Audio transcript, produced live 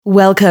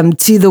Welcome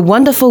to the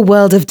wonderful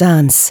world of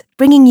dance,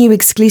 bringing you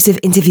exclusive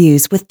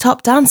interviews with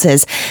top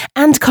dancers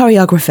and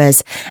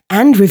choreographers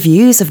and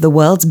reviews of the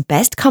world's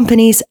best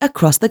companies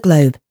across the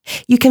globe.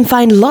 You can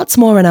find lots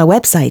more on our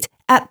website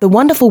at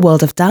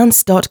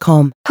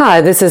thewonderfulworldofdance.com.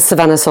 Hi, this is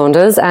Savannah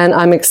Saunders, and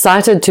I'm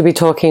excited to be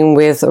talking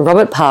with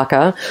Robert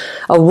Parker,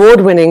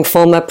 award-winning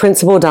former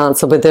principal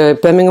dancer with the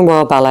Birmingham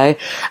Royal Ballet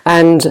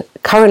and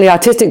currently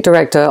artistic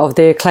director of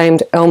the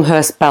acclaimed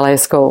Elmhurst Ballet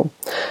School.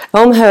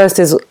 Elmhurst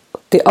is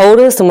the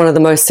oldest and one of the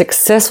most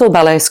successful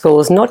ballet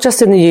schools, not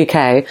just in the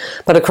UK,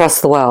 but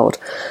across the world.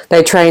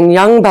 They train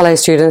young ballet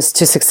students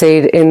to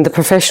succeed in the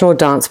professional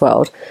dance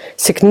world.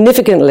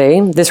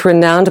 Significantly, this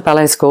renowned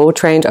ballet school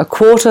trained a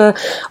quarter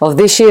of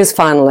this year's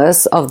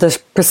finalists of the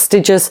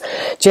prestigious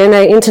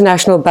GMA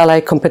International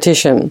Ballet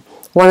Competition.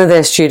 One of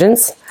their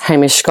students,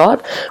 Hamish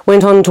Scott,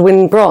 went on to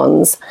win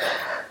bronze.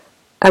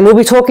 And we'll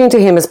be talking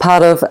to him as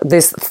part of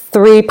this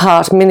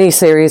three-part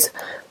mini-series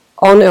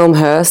on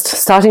Elmhurst,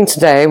 starting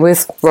today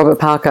with Robert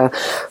Parker,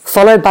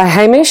 followed by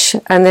Hamish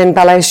and then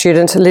ballet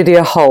student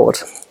Lydia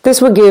Holt.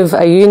 This will give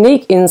a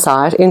unique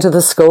insight into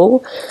the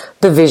school,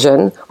 the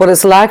vision, what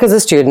it's like as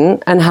a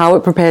student, and how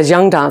it prepares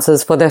young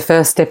dancers for their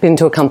first step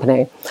into a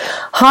company.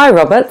 Hi,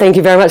 Robert. Thank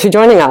you very much for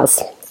joining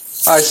us.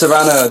 Hi,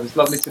 Savannah. It's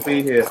lovely to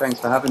be here. Thanks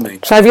for having me.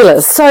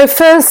 Fabulous. So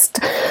first,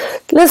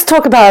 let's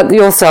talk about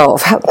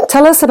yourself.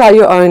 Tell us about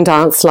your own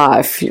dance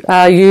life.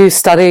 You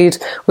studied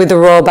with the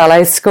Royal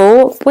Ballet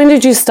School. When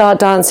did you start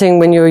dancing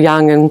when you were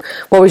young, and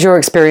what was your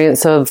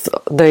experience of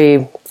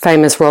the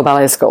famous Royal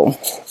Ballet School?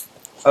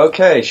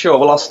 Okay, sure.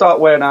 Well, I'll start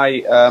when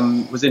I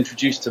was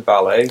introduced to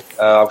ballet.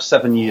 I was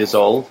 7 years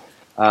old.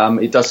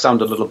 It does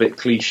sound a little bit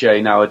cliche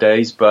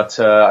nowadays, but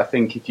I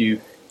think if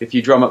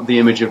you drum up the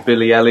image of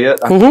Billy Elliot,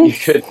 I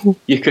think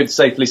you could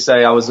safely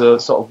say I was a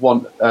sort of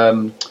one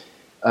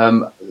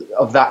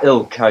of that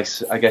ilk, I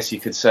guess you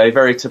could say.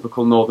 Very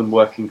typical northern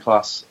working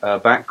class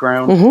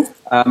background.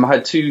 I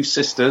had two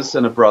sisters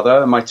and a brother,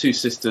 and my two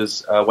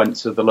sisters went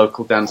to the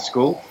local dance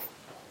school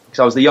because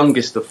I was the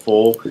youngest of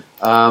four.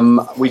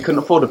 We couldn't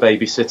afford a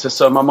babysitter,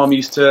 so my mum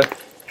used to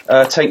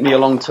take me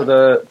along to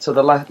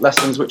the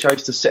lessons, which I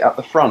used to sit at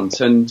the front.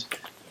 And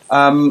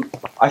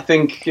I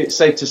think it's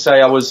safe to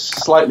say I was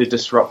slightly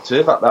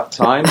disruptive at that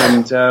time,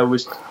 and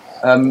was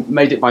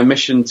made it my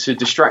mission to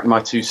distract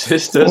my two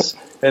sisters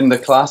in the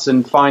class.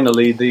 And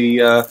finally,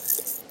 the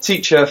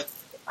teacher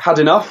had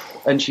enough,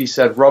 and she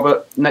said,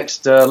 "Robert,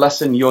 next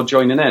lesson you're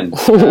joining in."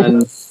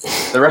 And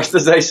the rest,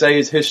 as they say,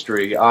 is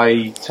history.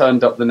 I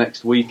turned up the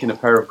next week in a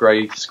pair of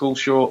grey school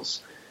shorts,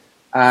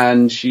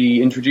 and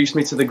she introduced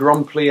me to the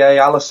Grand Plie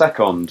à la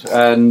Seconde.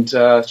 And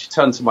she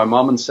turned to my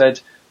mum and said,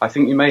 "I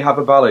think you may have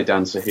a ballet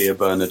dancer here,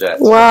 Bernadette."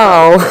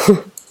 Wow.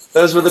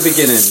 Those were the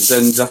beginnings,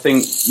 and I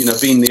think,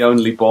 being the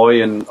only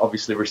boy and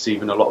obviously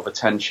receiving a lot of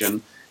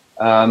attention,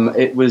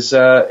 it was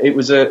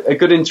a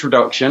good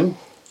introduction.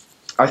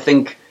 I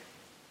think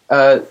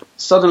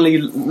suddenly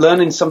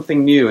learning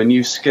something new, a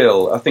new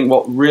skill, I think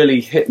what really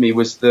hit me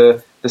was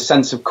the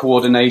sense of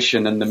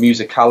coordination and the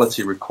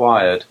musicality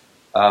required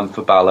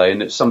for ballet,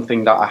 and it's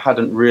something that I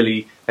hadn't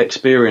really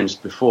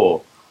experienced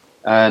before.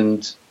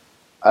 And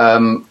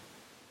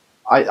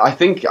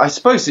I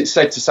suppose it's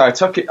safe to say I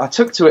took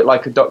to it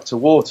like a duck to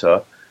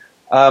water,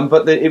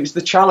 but it was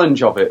the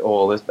challenge of it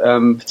all,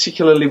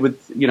 particularly with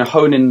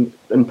honing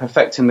and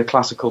perfecting the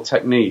classical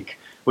technique,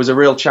 was a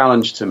real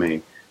challenge to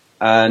me.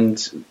 And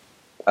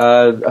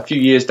a few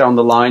years down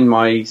the line,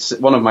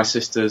 one of my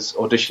sisters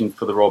auditioned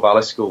for the Royal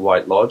Ballet School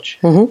White Lodge,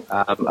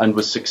 and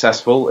was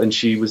successful, and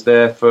she was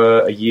there for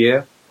a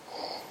year.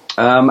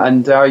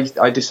 And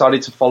I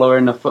decided to follow her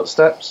in her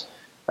footsteps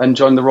and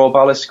joined the Royal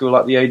Ballet School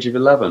at the age of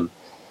 11.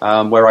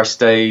 Where I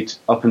stayed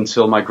up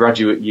until my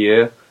graduate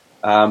year,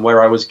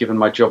 where I was given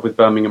my job with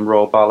Birmingham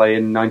Royal Ballet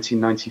in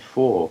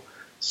 1994.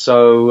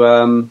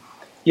 So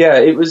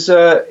it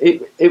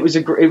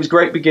was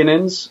great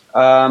beginnings.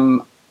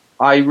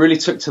 I really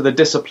took to the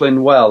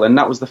discipline well, and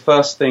that was the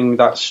first thing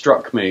that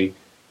struck me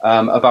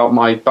about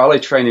my ballet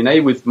training.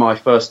 With my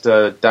first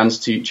dance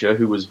teacher,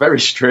 who was very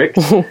strict,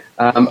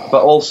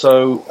 but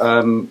also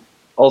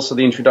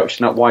the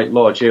introduction at White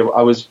Lodge.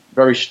 I was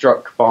very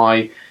struck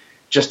by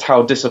just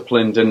how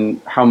disciplined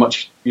and how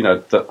much,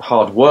 the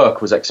hard work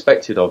was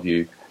expected of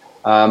you.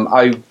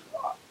 I'd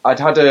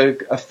had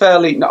a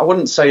fairly, I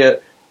wouldn't say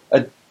a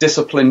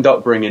disciplined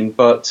upbringing,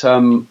 but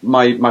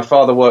my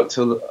father worked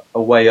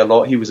away a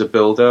lot. He was a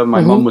builder.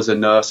 My mum was a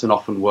nurse and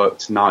often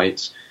worked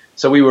nights.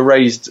 So we were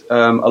raised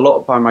a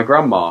lot by my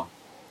grandma,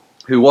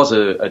 who was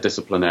a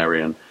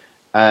disciplinarian.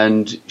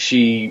 And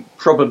she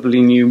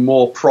probably knew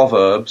more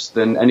proverbs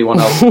than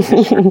anyone else in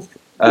history.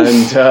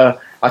 And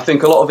I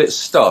think a lot of it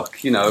stuck,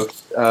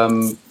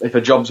 if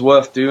a job's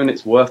worth doing,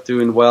 it's worth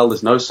doing well.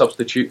 There's no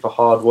substitute for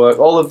hard work.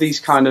 All of these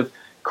kind of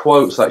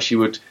quotes that she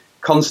would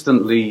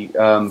constantly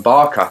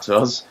bark at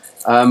us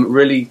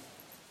really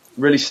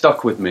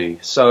stuck with me.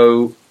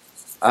 So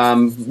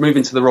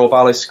moving to the Royal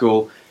Ballet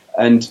School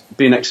and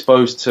being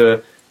exposed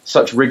to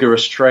such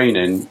rigorous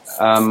training,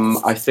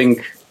 I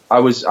think I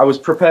was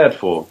prepared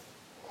for.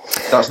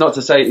 That's not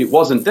to say it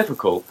wasn't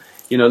difficult.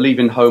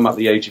 leaving home at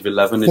the age of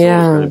 11 is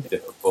always going to be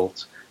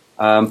difficult.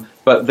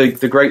 But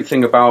the great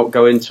thing about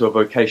going to a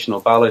vocational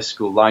ballet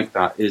school like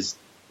that is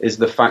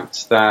the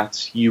fact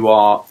that you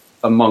are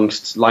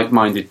amongst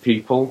like-minded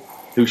people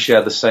who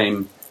share the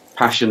same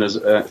passion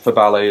for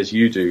ballet as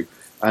you do.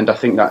 And I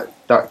think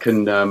that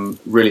can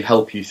really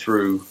help you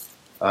through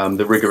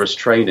the rigorous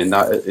training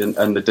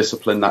and the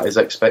discipline that is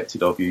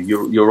expected of you.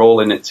 You're all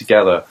in it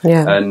together.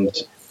 Yeah.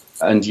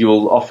 And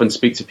you'll often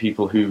speak to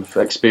people who've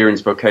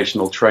experienced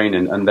vocational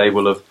training, and they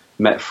will have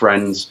met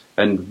friends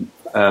and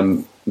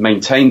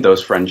maintained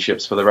those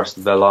friendships for the rest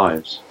of their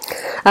lives.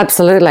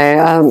 Absolutely.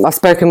 I've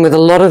spoken with a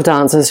lot of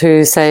dancers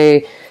who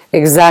say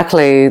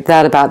exactly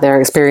that about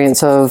their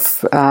experience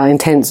of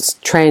intense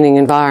training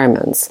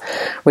environments,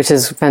 which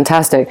is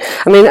fantastic.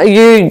 I mean,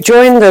 you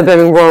joined the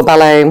Birmingham Royal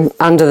Ballet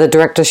under the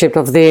directorship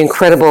of the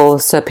incredible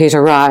Sir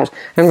Peter Wright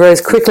and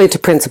rose quickly to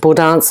principal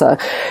dancer.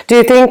 Do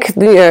you think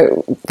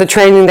the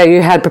training that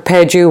you had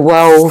prepared you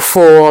well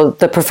for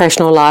the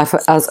professional life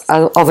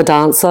of a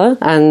dancer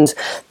and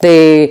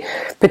the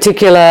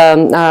particular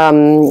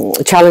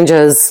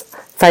challenges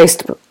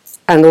faced,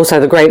 and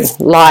also the great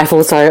life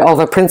also of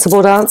a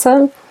principal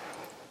dancer?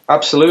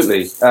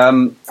 Absolutely. I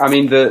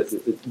mean,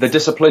 the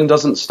discipline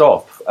doesn't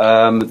stop,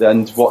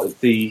 and what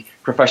the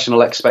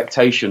professional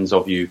expectations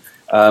of you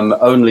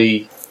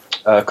only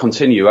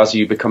continue as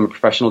you become a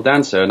professional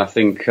dancer. And I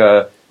think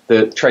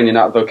the training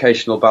at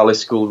vocational ballet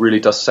school really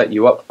does set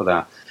you up for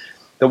that.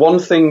 The one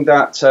thing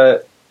that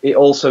it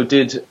also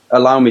did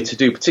allow me to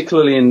do,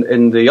 particularly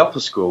in the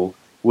upper school,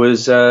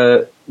 was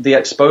the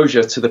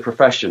exposure to the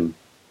profession.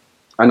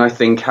 And I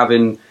think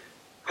having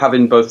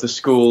both the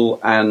school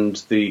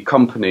and the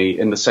company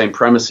in the same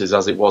premises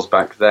as it was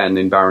back then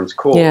in Barons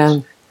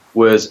Court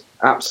was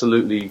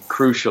absolutely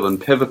crucial and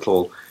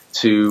pivotal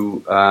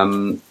to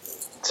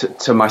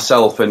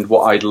myself and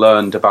what I'd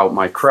learned about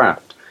my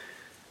craft.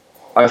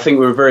 I think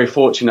we were very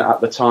fortunate at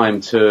the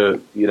time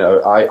to,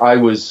 I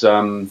was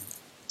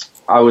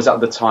at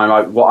the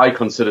time what I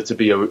consider to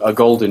be a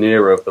golden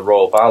era of the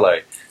Royal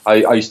Ballet.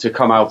 I used to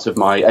come out of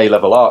my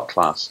A-level art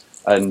class,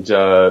 and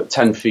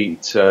 10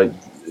 feet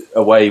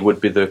away would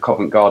be the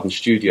Covent Garden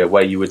studio,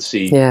 where you would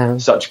see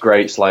such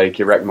greats like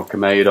Irek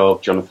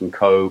Mukamedov, Jonathan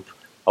Cope,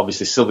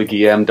 obviously Sylvie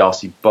Guillem,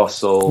 Darcy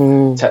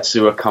Bussell,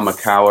 Tetsuya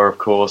Kamakawa, of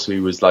course,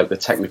 who was like the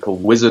technical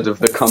wizard of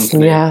the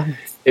company. Yeah.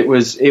 It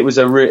was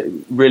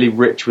really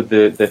rich with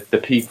the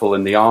people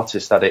and the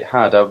artists that it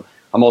had.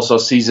 I'm also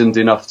seasoned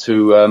enough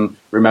to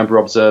remember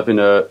observing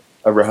a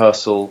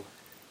rehearsal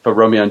for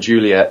Romeo and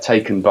Juliet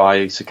taken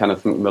by Sir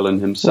Kenneth Macmillan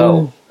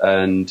himself,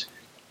 and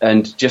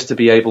just to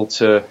be able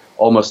to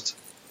almost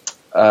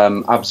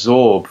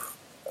absorb,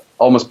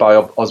 almost by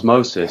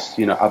osmosis,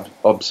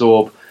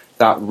 absorb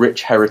that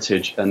rich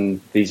heritage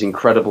and these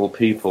incredible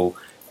people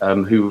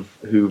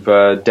who've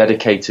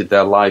dedicated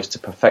their lives to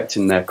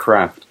perfecting their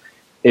craft.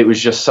 It was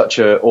just such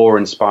a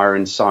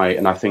awe-inspiring sight,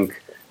 and I think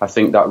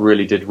that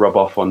really did rub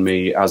off on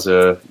me as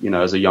a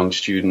young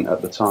student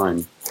at the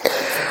time.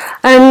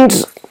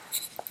 And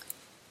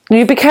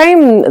you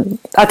became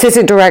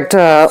artistic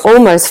director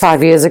almost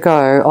 5 years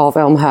ago of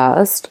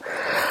Elmhurst.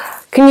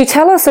 Can you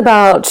tell us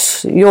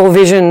about your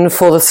vision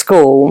for the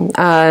school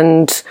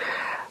and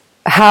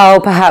how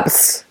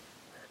perhaps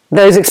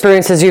those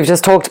experiences you've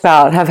just talked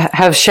about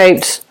have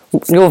shaped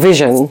your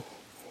vision?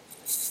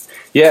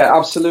 Yeah,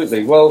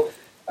 absolutely. Well,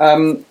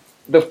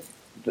 the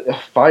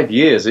 5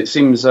 years, it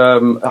seems,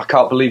 I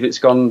can't believe it's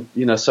gone,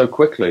 so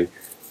quickly.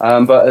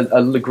 But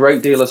a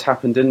great deal has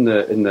happened in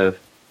the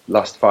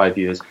last 5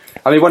 years.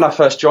 I mean, when I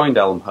first joined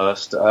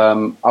Elmhurst,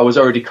 I was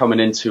already coming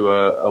into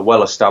a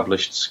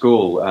well-established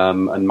school,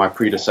 and my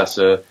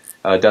predecessor,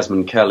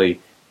 Desmond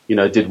Kelly,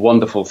 did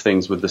wonderful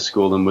things with the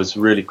school and was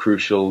really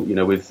crucial,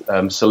 with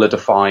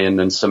solidifying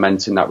and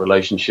cementing that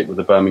relationship with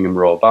the Birmingham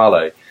Royal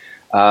Ballet.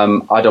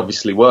 I'd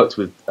obviously worked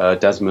with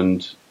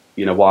Desmond,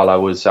 while I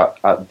was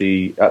at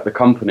the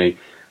company,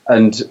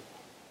 and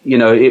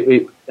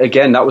it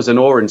again, that was an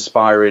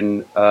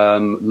awe-inspiring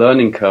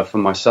learning curve for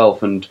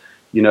myself, and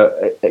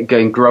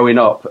again, growing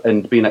up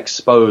and being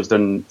exposed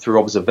and through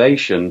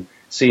observation,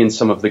 seeing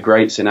some of the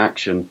greats in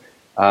action,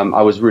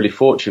 I was really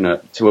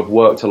fortunate to have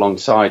worked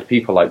alongside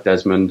people like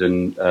Desmond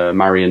and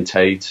Marion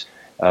Tate,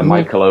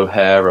 Michael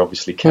O'Hare,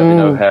 obviously Kevin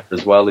O'Hare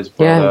as well, his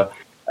brother.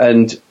 Yeah.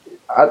 And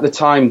at the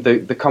time,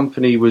 the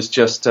company was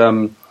just,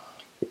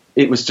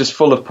 it was just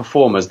full of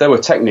performers. They were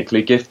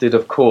technically gifted,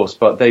 of course,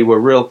 but they were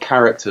real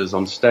characters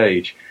on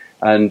stage.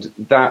 And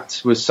that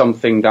was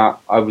something that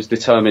I was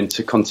determined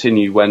to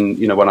continue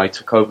when I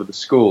took over the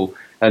school,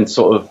 and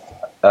sort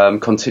of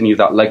continue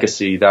that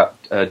legacy that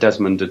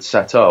Desmond had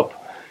set up.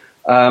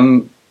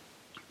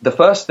 The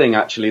first thing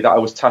actually that I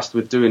was tasked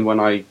with doing when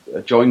I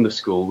joined the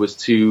school was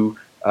to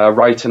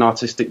write an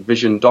artistic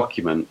vision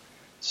document.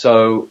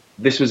 So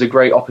this was a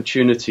great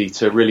opportunity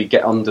to really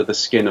get under the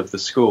skin of the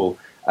school,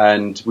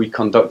 and we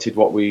conducted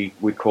what we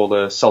call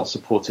a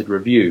self-supported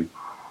review.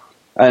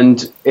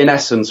 And in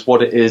essence,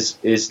 what it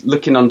is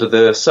looking under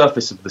the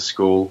surface of the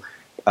school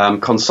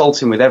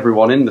consulting with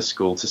everyone in the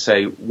school to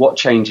say what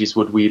changes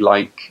would we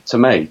like to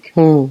make.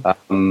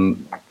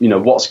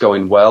 What's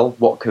going well,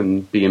 what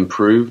can be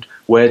improved,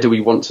 where do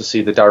we want to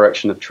see the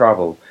direction of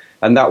travel.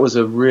 And that was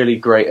a really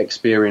great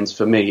experience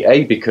for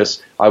me,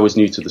 because I was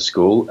new to the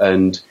school,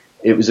 and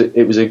it was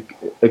a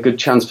good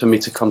chance for me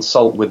to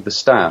consult with the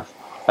staff.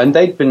 And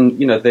they'd been,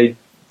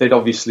 they'd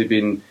obviously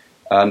been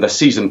they're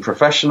seasoned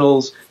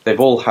professionals. They've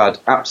all had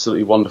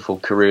absolutely wonderful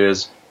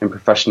careers in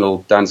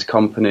professional dance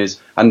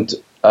companies, and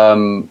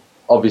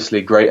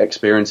obviously great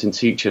experience in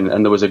teaching.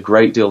 And there was a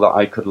great deal that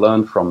I could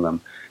learn from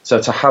them.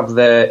 So to have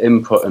their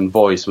input and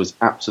voice was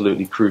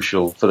absolutely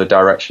crucial for the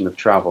direction of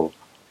travel.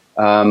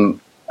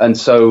 And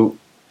so,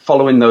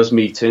 following those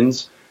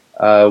meetings,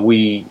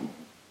 we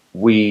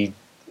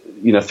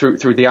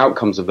through the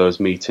outcomes of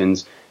those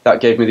meetings, that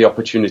gave me the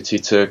opportunity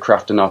to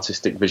craft an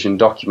artistic vision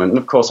document. And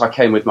of course, I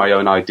came with my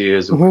own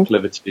ideas and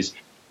proclivities,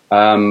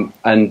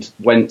 and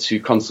went to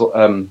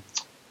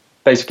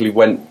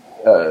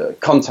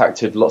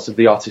contacted lots of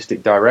the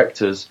artistic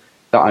directors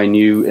that I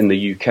knew in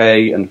the UK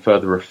and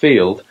further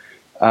afield,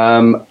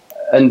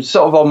 and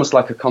sort of almost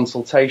like a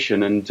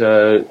consultation. And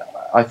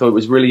I thought it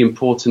was really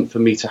important for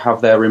me to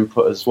have their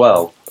input as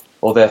well,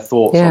 or their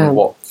thoughts on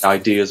what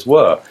ideas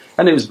were.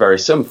 And it was very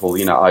simple.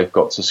 I've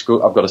got a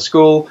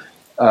school.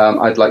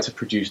 I'd like to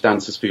produce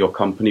dancers for your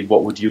company.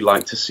 What would you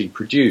like to see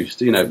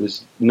produced? It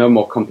was no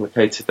more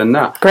complicated than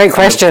that. Great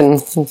question.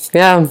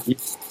 Yeah.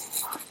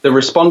 The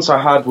response I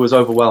had was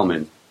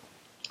overwhelming.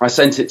 I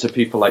sent it to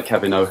people like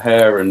Kevin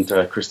O'Hare and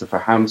Christopher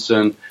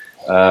Hampson,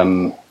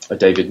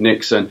 David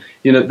Nixon.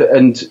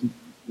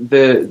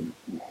 It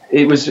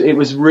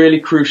was really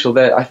crucial.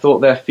 I thought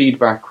their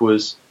feedback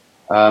was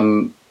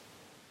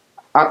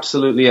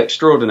absolutely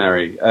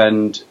extraordinary,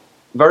 and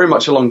very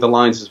much along the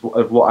lines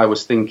of what I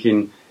was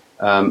thinking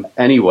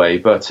anyway.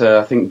 But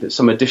I think that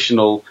some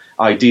additional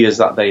ideas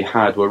that they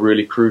had were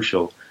really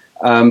crucial.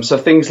 So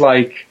things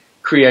like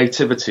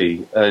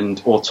creativity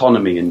and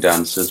autonomy in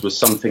dancers was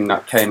something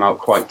that came out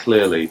quite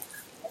clearly,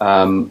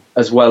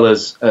 as well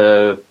as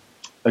a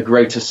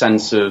greater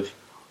sense of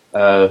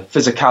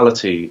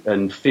physicality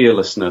and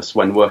fearlessness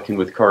when working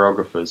with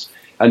choreographers,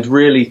 and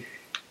really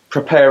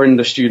preparing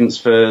the students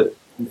for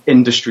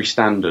industry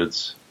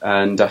standards.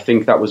 And I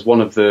think that was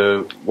one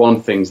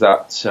things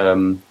that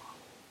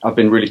I've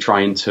been really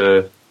trying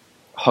to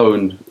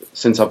hone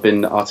since I've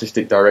been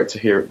artistic director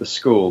here at the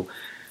school.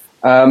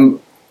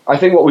 I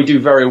think what we do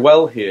very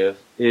well here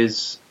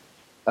is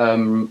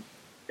in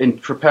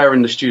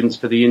preparing the students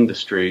for the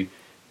industry.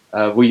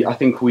 I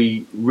think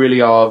we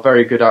really are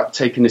very good at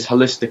taking this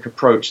holistic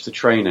approach to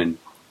training.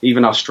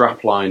 Even our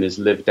strapline is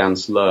live,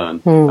 dance,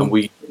 learn. And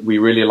we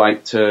really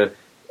like to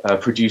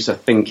produce a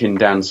thinking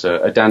dancer,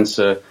 a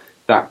dancer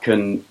that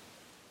can,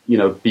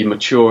 be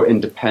mature,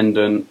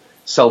 independent,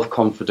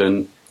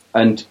 self-confident,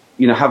 and,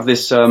 have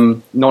this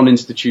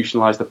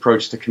non-institutionalized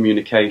approach to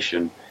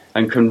communication,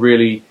 and can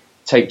really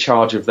take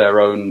charge of their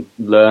own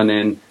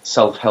learning,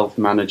 self-health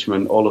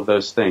management, all of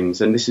those things.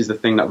 And this is the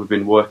thing that we've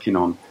been working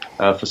on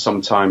for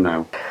some time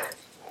now.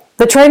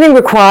 The training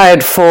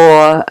required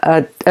for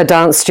a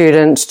dance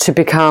student to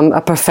become a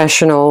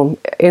professional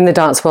in the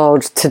dance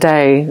world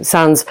today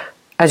sounds,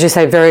 as you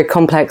say, very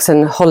complex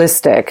and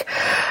holistic.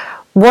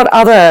 What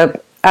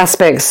other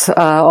aspects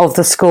of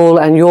the school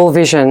and your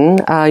vision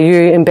are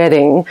you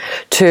embedding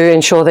to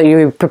ensure that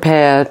you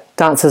prepare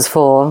dancers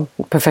for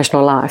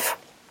professional life?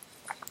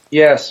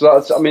 Yes,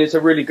 it's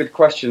a really good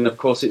question. Of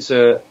course, it's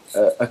a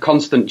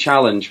constant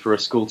challenge for a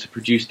school to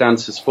produce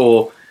dancers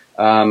for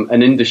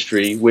an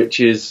industry which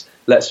is,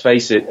 let's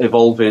face it,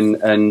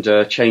 evolving and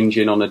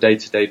changing on a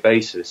day-to-day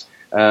basis.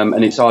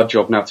 And it's our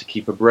job now to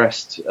keep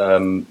abreast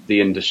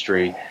the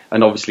industry,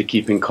 and obviously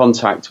keep in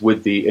contact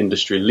with the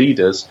industry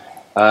leaders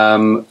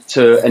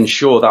to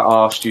ensure that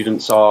our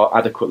students are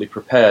adequately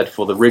prepared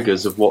for the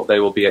rigors of what they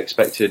will be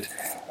expected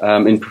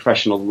in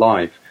professional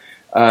life.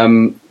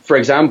 For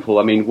example,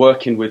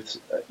 working with,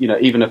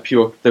 even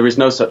there is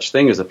no such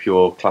thing as a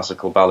pure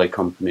classical ballet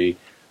company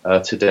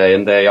today,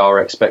 and they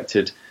are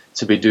expected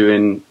to be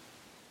doing,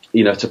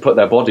 to put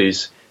their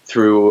bodies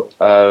through,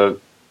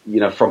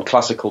 from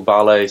classical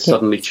ballet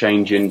suddenly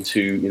changing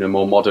to,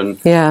 more modern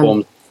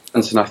forms.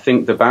 And I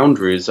think the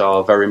boundaries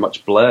are very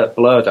much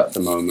blurred at the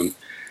moment.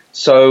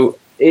 So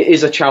it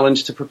is a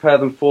challenge to prepare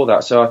them for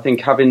that. So I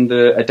think having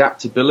the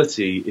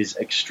adaptability is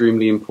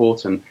extremely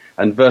important,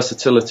 and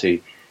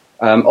versatility.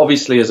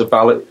 Obviously, as a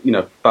ballet,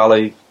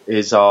 ballet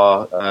is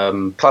our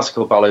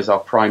classical ballet is our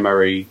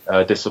primary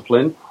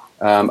discipline,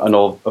 and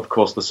of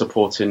course the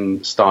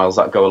supporting styles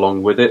that go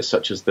along with it,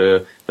 such as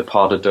the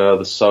pas de deux,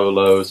 the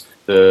solos,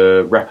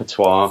 the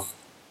repertoire.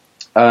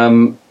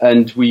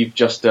 And we've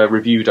just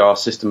reviewed our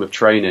system of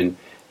training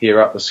here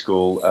at the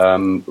school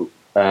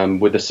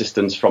with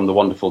assistance from the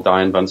wonderful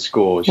Diane Van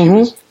Score. She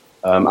was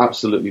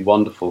absolutely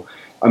wonderful.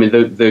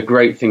 The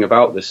great thing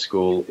about this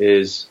school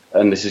is,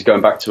 and this is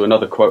going back to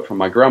another quote from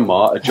my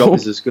grandma, a job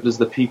is as good as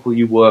the people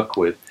you work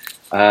with.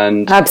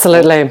 And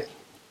absolutely.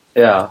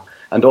 Yeah.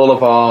 And all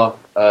of our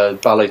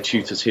ballet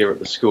tutors here at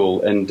the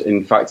school, and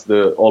in fact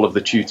all of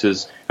the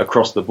tutors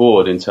across the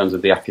board in terms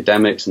of the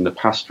academics and the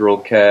pastoral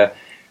care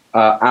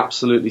are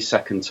absolutely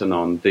second to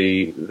none.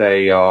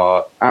 They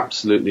are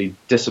absolutely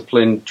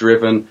disciplined,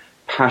 driven,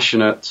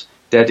 passionate,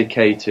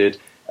 dedicated,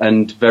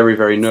 and very,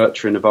 very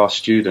nurturing of our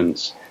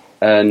students.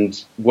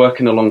 And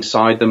working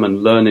alongside them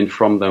and learning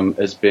from them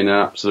has been an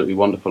absolutely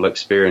wonderful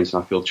experience,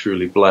 and I feel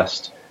truly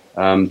blessed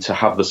to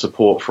have the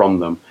support from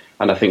them.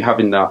 And I think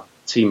having that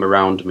team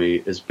around me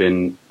has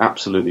been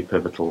absolutely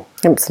pivotal.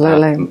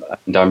 Absolutely.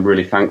 And I'm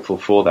really thankful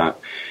for that.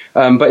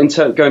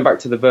 But going back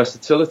to the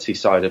versatility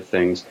side of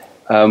things,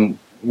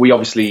 we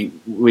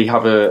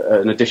have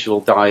an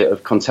additional diet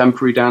of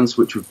contemporary dance,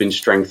 which we've been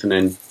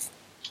strengthening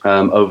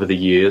over the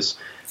years.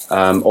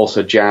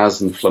 Also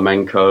jazz and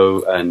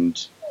flamenco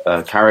and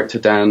character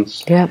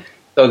dance. Yeah.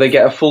 So they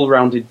get a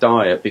full-rounded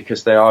diet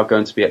because they are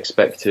going to be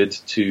expected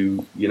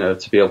to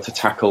be able to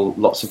tackle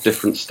lots of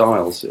different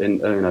styles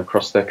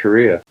across their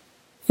career.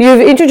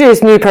 You've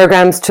introduced new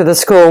programs to the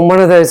school, and one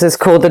of those is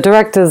called the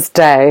Director's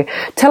Day.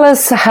 Tell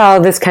us how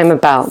this came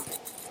about.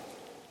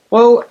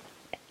 Well,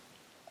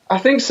 I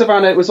think,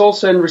 Savannah, it was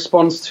also in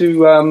response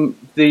to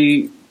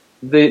the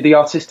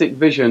artistic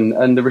vision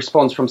and the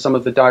response from some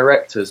of the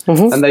directors.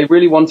 Mm-hmm. And they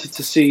really wanted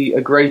to see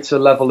a greater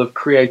level of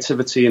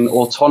creativity and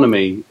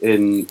autonomy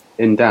in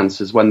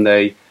dancers when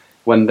they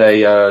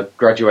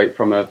graduate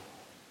from a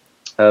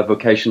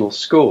vocational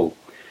school.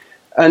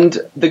 And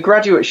the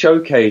graduate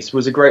showcase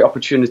was a great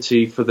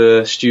opportunity for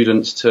the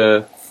students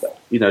to,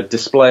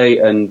 display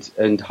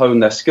and hone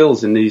their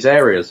skills in these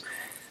areas.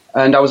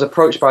 And I was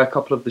approached by a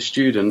couple of the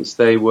students.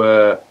 They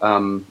were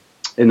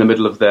in the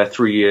middle of their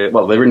 3-year,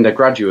 well, they're in their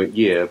graduate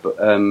year, but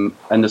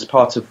and as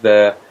part of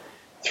their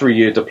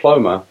 3-year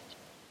diploma,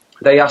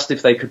 they asked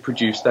if they could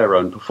produce their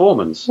own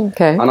performance.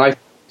 Okay. And I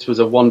thought this was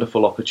a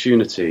wonderful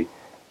opportunity.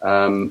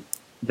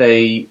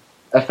 They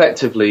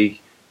effectively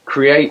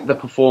create the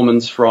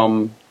performance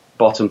from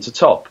bottom to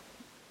top,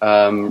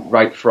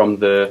 right from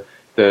the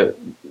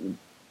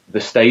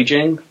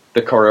staging,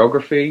 the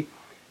choreography.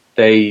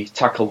 They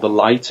tackle the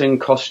lighting,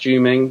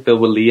 costuming. They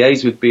will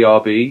liaise with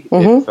BRB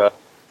if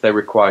they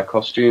require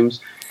costumes.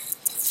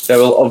 They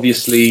will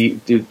obviously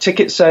do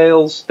ticket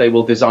sales. They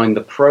will design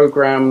the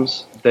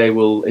programs. They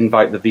will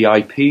invite the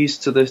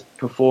VIPs to the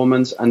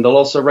performance, and they'll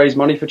also raise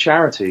money for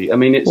charity. I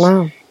mean,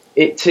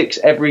 it ticks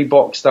every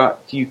box that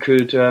you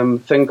could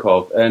think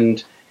of.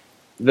 And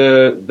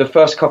the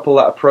first couple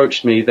that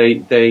approached me,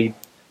 they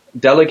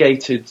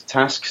delegated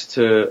tasks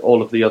to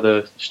all of the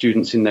other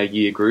students in their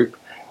year group.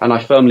 And I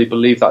firmly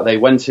believe that they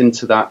went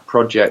into that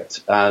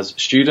project as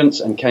students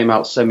and came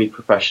out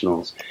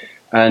semi-professionals.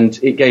 And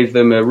it gave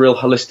them a real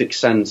holistic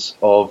sense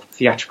of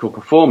theatrical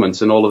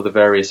performance and all of the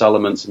various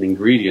elements and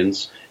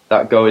ingredients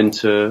that go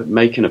into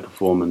making a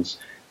performance.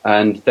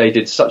 And they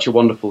did such a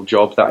wonderful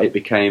job that it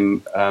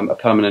became a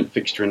permanent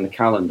fixture in the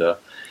calendar.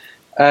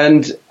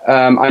 And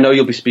I know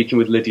you'll be speaking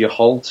with Lydia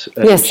Holt.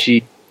 Yes.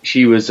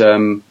 She was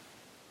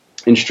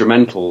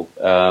instrumental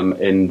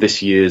in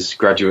this year's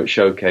graduate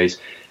showcase.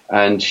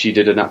 And she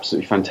did an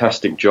absolutely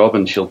fantastic job,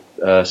 and she'll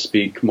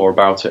speak more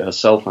about it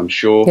herself, I'm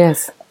sure.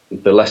 Yes.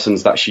 The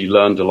lessons that she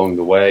learned along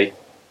the way.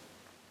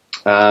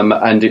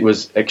 And it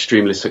was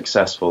extremely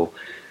successful.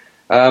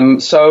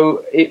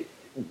 So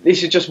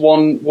this is just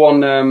one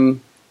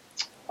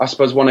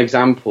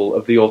example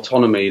of the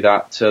autonomy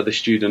that the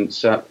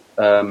students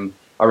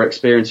are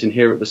experiencing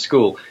here at the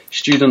school.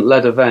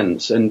 Student-led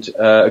events and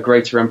a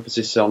greater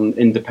emphasis on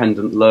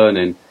independent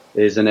learning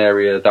is an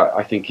area that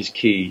I think is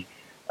key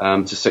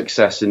to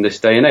success in this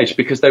day and age,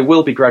 because they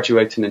will be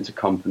graduating into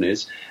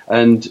companies,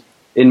 and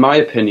in my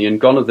opinion,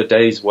 gone are the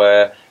days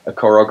where a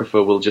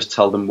choreographer will just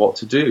tell them what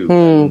to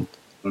do.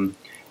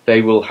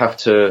 They will have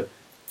to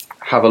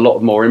have a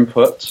lot more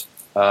input,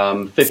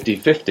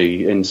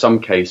 50-50 in some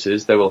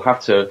cases. They will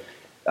have to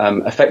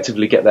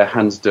effectively get their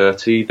hands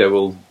dirty. There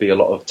will be a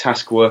lot of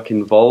task work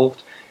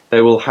involved.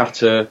 They will have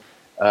to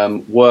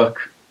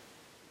work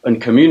and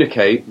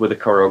communicate with a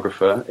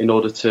choreographer in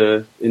order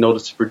to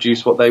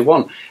produce what they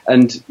want.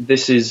 And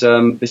this is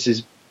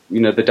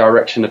the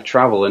direction of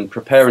travel, and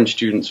preparing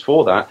students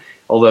for that,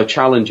 although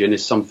challenging,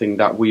 is something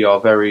that we are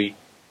very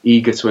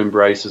eager to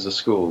embrace as a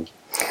school.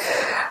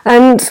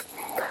 And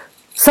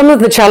some of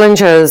the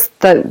challenges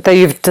that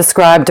you've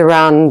described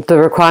around the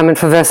requirement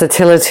for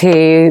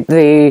versatility,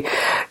 the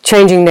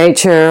changing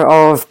nature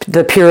of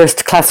the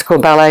purist classical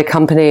ballet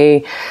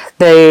company,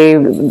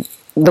 the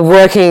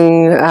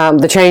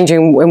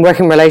changing and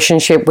working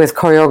relationship with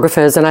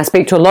choreographers, and I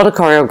speak to a lot of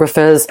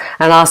choreographers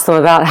and ask them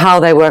about how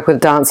they work with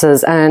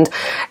dancers, and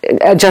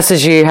just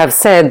as you have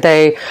said,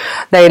 they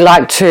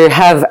like to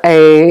have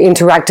a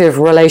interactive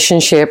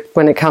relationship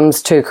when it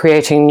comes to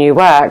creating new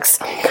works.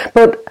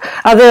 But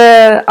are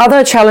there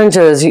other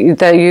challenges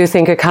that you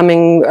think are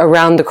coming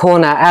around the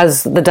corner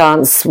as the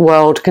dance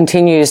world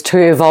continues to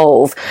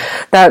evolve,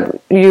 that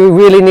you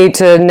really need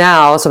to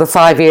now, sort of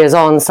 5 years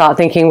on, start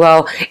thinking,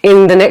 well,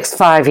 in the next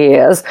 5 5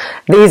 years,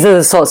 these are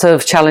the sorts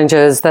of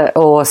challenges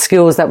or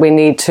skills that we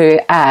need to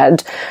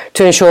add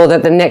to ensure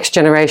that the next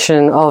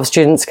generation of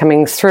students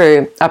coming through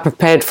are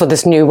prepared for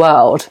this new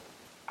world?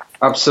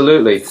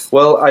 Absolutely.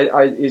 Well,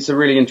 it's a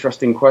really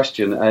interesting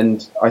question, and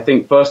I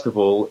think first of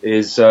all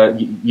is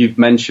you've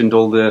mentioned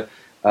all the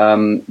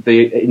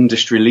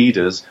industry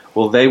leaders.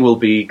 Well, they will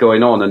be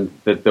going on, and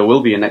there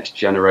will be a next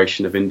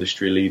generation of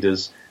industry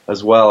leaders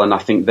as well, and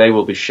I think they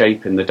will be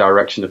shaping the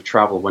direction of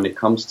travel when it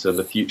comes to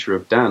the future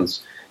of dance.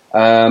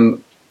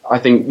 I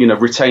think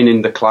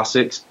retaining the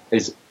classics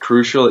is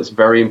crucial. It's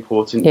very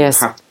important. Yes.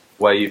 You have to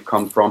know where you've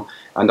come from,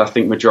 and I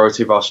think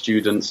majority of our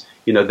students,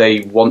 they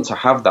want to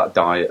have that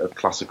diet of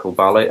classical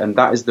ballet, and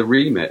that is the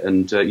remit.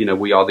 And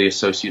we are the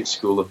Associate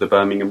School of the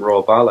Birmingham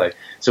Royal Ballet,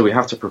 so we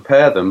have to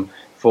prepare them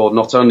for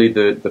not only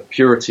the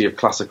purity of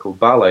classical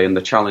ballet and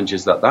the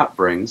challenges that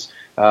brings,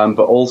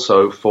 but also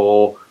for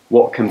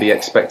what can be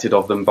expected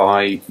of them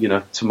by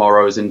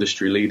tomorrow's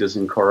industry leaders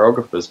and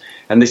choreographers.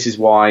 And this is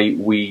why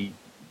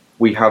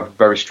we have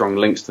very strong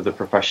links to the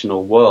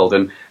professional world,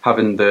 and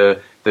having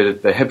the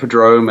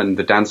Hippodrome and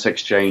the Dance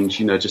Exchange,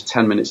 just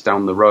 10 minutes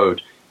down the road,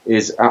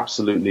 is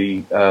absolutely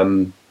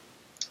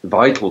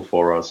vital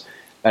for us.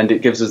 And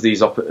it gives us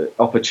these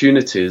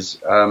opportunities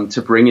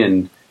to bring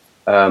in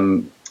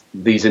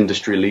these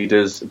industry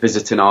leaders,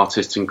 visiting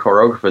artists and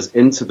choreographers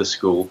into the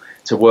school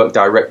to work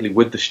directly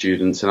with the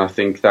students. And I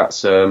think that's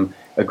a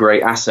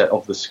great asset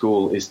of the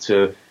school, is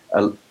to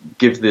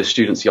give the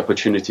students the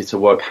opportunity to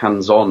work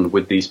hands-on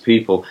with these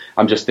people.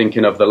 I'm just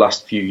thinking of the last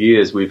few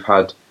years, we've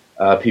had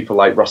people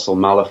like Russell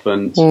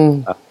Maliphant,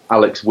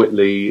 Alex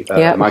Whitley,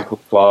 Michael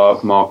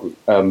Clark, Mark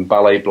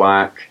Ballet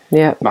Black,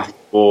 Matthew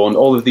Bourne,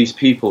 all of these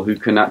people who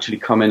can actually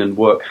come in and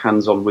work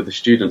hands-on with the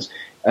students.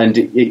 And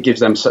it gives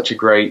them such a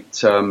great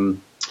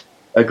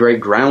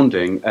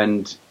grounding.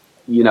 And,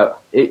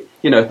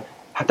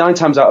 9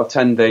 times out of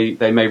 10,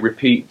 they may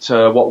repeat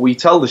what we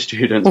tell the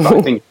students, but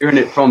I think hearing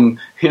it from,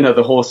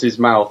 the horse's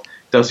mouth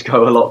does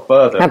go a lot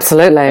further.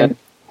 Absolutely.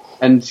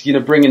 And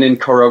bringing in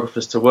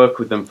choreographers to work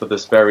with them for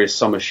this various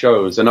summer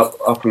shows, and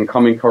up and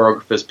coming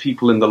choreographers,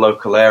 people in the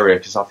local area,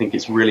 because I think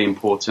it's really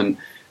important,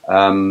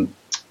 to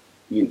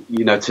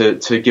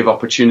give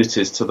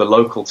opportunities to the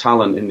local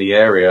talent in the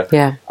area.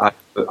 Yeah.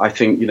 I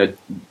think,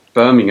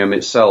 Birmingham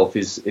itself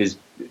is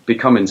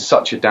becoming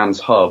such a dance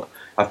hub.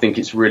 I think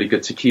it's really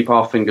good to keep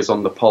our fingers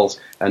on the pulse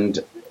and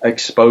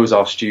expose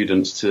our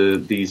students to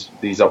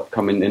these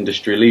upcoming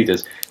industry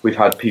leaders. We've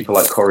had people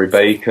like Corey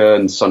Baker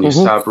and Sonia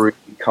Sabri,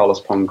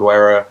 Carlos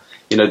Ponguera.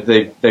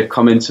 They've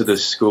come into the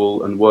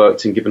school and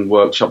worked and given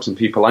workshops, and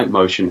people like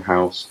Motion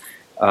House.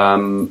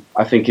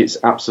 I think it's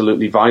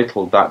absolutely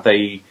vital that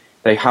they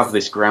have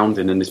this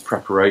grounding and this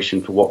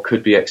preparation for what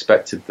could be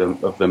expected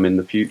of them in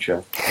the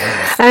future.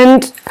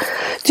 And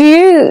do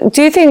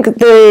you think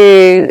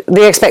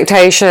the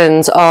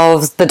expectations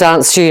of the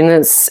dance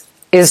students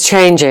is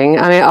changing?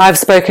 I mean, I've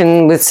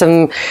spoken with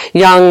some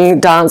young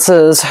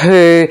dancers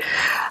who,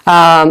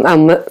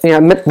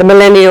 the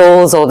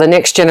millennials or the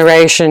next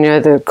generation,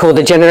 they're called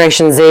the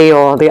Generation Z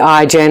or the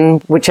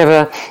iGen,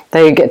 whichever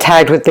they get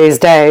tagged with these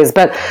days,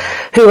 but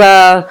who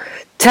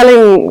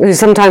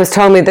sometimes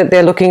tell me that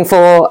they're looking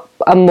for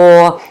a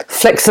more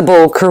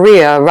flexible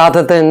career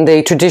rather than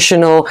the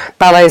traditional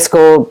ballet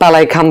school,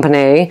 ballet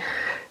company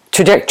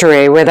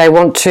trajectory, where they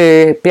want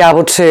to be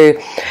able to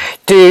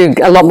do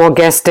a lot more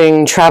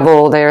guesting,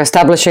 travel. They're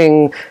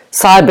establishing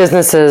side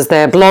businesses,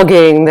 they're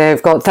blogging,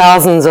 they've got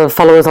thousands of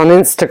followers on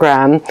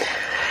Instagram.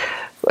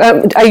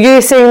 Are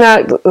you seeing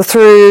that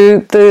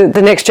through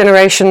the next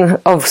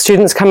generation of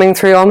students coming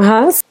through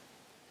Elmhurst?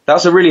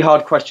 That's a really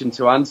hard question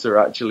to answer,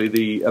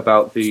 actually,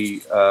 about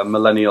the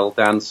millennial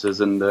dancers,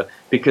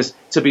 because,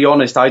 to be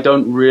honest, I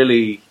don't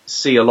really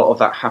see a lot of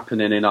that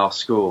happening in our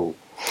school.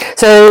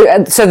 So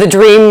the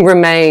dream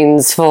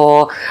remains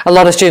for a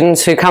lot of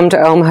students who come to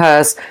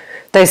Elmhurst.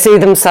 They see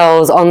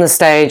themselves on the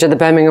stage at the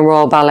Birmingham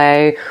Royal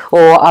Ballet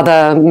or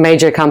other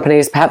major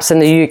companies, perhaps in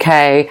the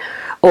UK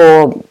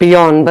or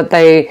beyond, but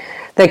they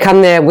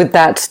come there with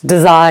that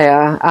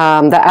desire,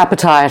 that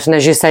appetite, and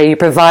as you say, you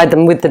provide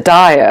them with the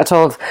diet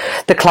of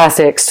the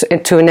classics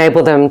to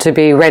enable them to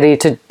be ready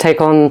to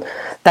take on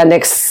that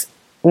next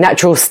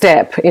natural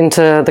step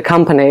into the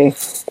company.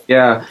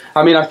 Yeah,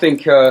 I mean, I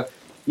think,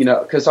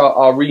 because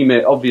our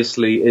remit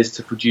obviously is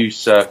to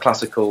produce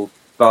classical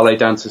ballet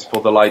dancers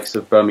for the likes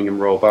of Birmingham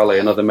Royal Ballet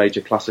and other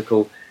major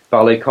classical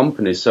ballet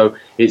companies. So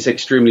it's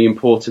extremely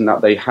important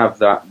that they have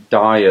that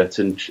diet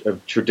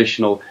of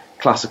traditional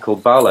classical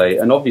ballet,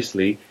 and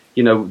obviously,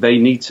 we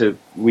need to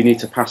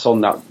pass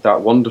on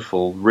that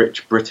wonderful,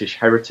 rich British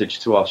heritage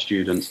to our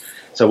students.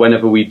 So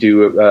whenever we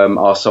do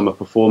our summer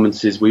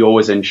performances, we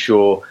always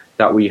ensure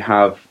that we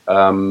have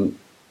some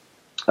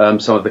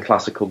of the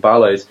classical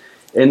ballets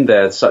in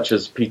there, such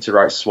as Peter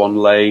Wright's Swan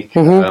Lake,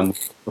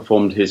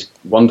 performed his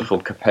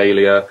wonderful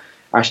Coppelia,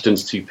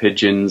 Ashton's Two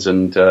Pigeons,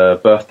 and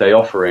Birthday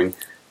Offering,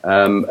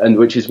 and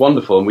which is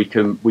wonderful. And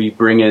we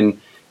bring in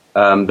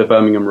The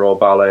Birmingham Royal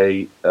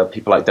Ballet,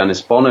 people like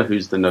Dennis Bonner,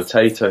 who's the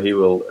notator, he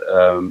will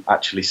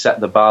actually set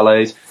the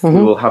ballets. We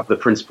will have the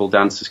principal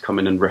dancers come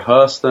in and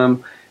rehearse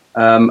them.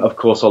 Of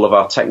course, all of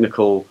our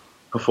technical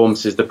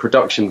performances, the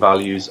production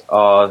values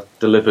are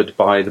delivered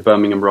by the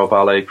Birmingham Royal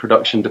Ballet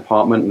production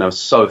department, and I was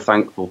so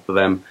thankful for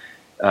them,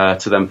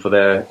 to them for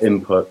their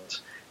input.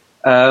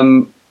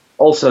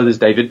 Also, there's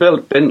David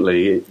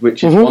Bintley,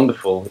 which is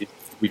wonderful.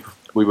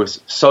 We were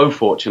so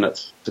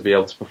fortunate to be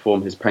able to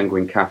perform his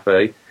Penguin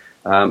Cafe.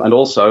 And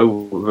also,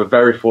 we're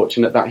very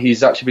fortunate that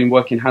he's actually been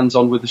working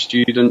hands-on with the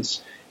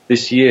students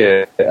this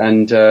year,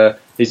 and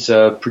he's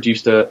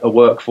produced a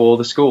work for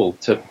the school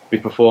to be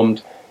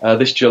performed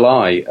this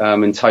July,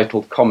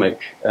 entitled Comic,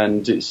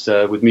 and it's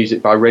with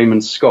music by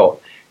Raymond Scott,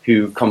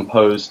 who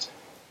composed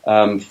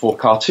for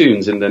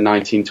cartoons in the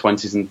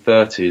 1920s and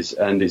 30s,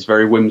 and it's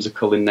very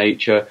whimsical in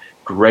nature,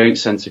 great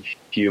sense of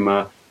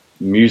humour,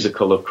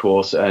 musical, of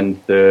course,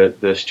 and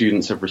the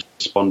students have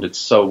responded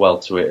so well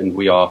to it, and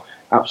we are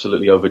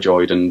absolutely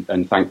overjoyed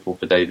and thankful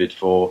for David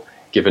for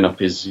giving up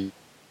his,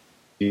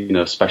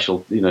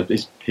 special,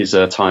 his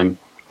time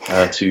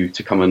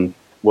to come and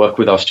work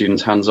with our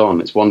students hands-on.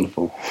 It's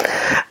wonderful.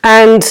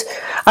 And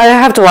I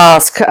have to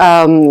ask,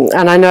 and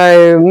I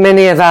know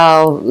many of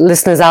our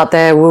listeners out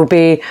there will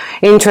be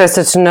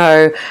interested to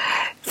know,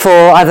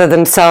 for either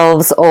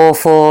themselves or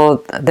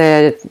for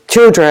their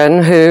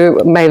children who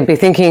may be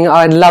thinking,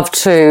 I'd love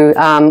to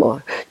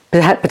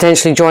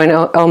potentially join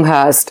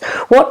Elmhurst.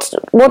 What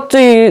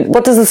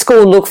does the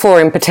school look for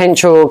in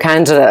potential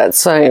candidates,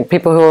 so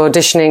people who are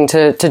auditioning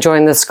to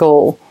join the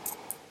school?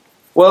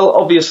 Well,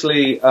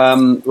 obviously,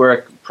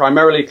 we're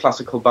primarily a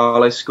classical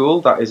ballet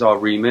school. That is our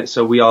remit.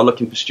 So we are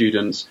looking for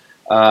students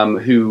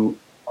who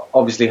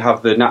obviously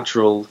have the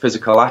natural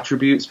physical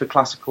attributes for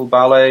classical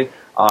ballet,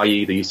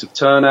 i.e. the use of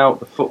turnout,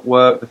 the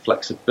footwork, the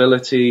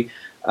flexibility.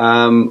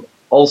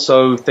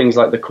 Also, things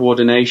like the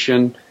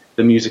coordination,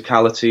 the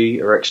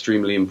musicality are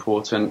extremely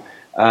important.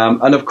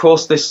 And of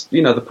course, this,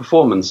 the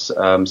performance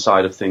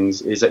side of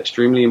things is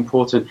extremely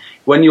important.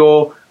 When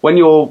you're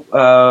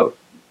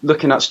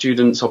looking at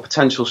students or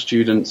potential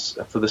students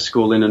for the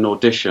school in an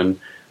audition,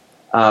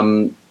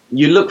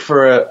 you look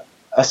for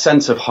a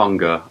sense of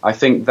hunger. I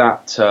think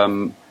that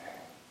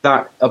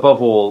that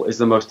above all is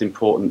the most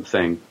important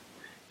thing.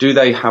 Do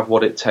they have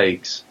what it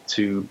takes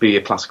to be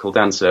a classical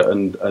dancer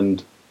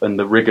and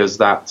the rigors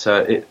that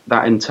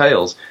that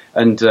entails,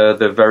 and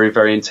the very,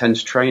 very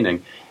intense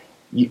training?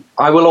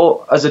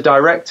 As a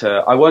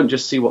director, I won't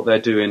just see what they're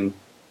doing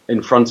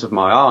in front of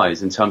my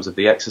eyes in terms of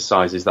the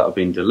exercises that are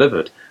being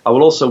delivered. I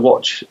will also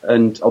watch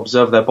and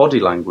observe their body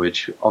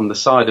language on the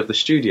side of the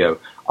studio.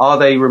 Are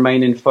they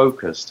remaining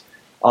focused?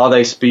 Are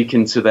they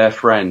speaking to their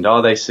friend?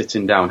 Are they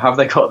sitting down? Have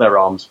they got their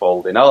arms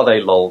folded? Are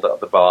they lolled at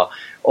the bar?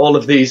 All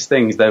of these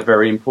things, they're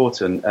very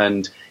important.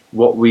 And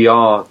what we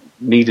are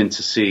needing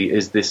to see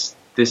is this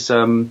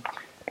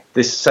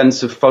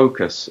sense of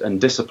focus and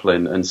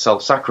discipline and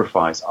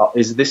self-sacrifice.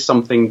 Is this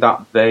something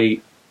that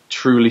they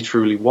truly,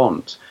 truly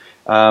want?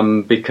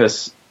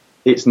 Because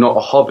it's not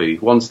a hobby.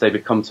 Once they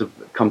come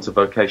to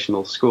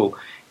vocational school,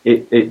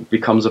 it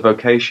becomes a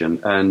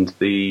vocation, and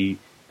the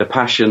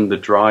passion, the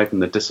drive,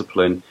 and the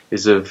discipline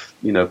is of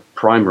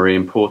primary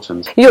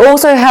importance. You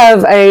also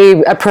have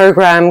a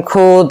program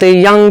called the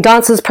Young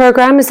Dancers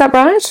Program. Is that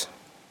right?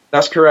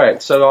 That's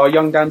correct. So our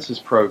Young Dancers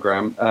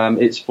Program,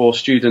 it's for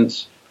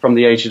students from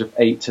the age of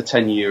 8 to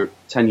 10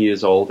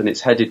 years old, and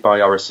it's headed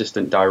by our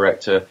assistant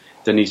director,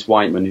 Denise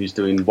Whiteman, who's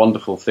doing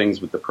wonderful things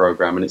with the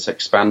program, and it's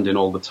expanding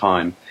all the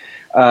time.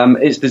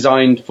 It's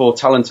designed for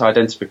talent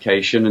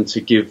identification and to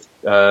give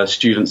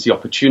students the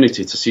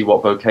opportunity to see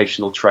what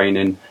vocational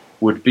training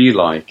would be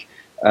like,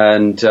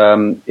 and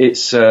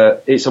it's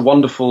a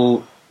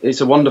wonderful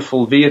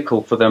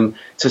vehicle for them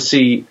to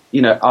see,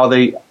 are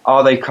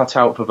they cut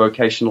out for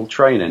vocational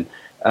training,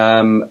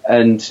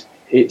 and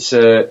it's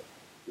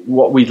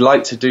what we'd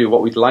like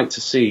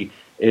to see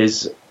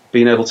is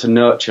being able to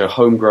nurture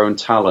homegrown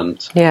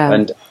talent,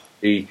 and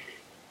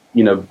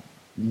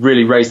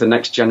really raise the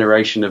next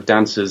generation of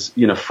dancers,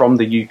 from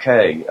the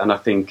UK. And I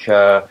think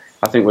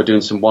we're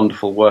doing some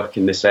wonderful work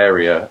in this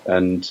area.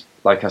 And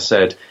like I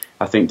said,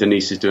 I think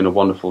Denise is doing a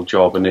wonderful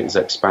job, and it is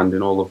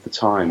expanding all of the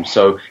time.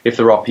 So if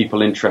there are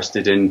people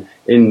interested in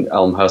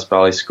Elmhurst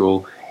Ballet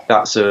School,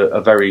 that's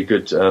a very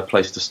good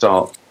place to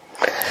start.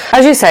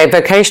 As you say,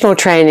 vocational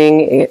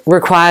training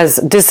requires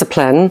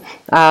discipline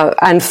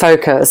and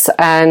focus,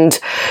 and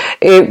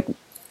it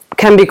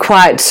can be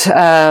quite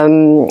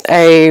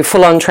a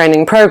full-on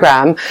training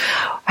program.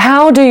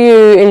 How do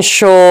you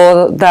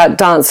ensure that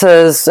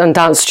dancers and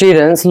dance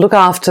students look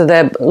after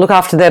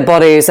their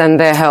bodies and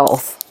their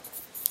health?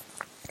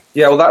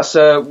 Yeah, well, that's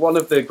one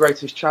of the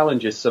greatest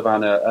challenges,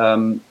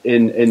 Savannah,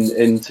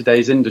 in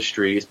today's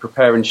industry, is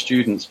preparing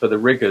students for the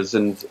rigors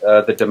and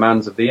the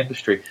demands of the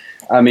industry.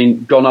 I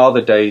mean, gone are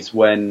the days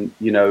when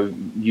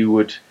you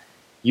would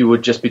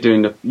just be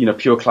doing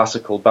pure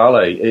classical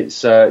ballet.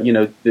 It's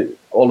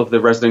all of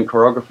the resident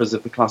choreographers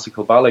of the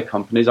classical ballet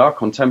companies are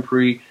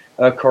contemporary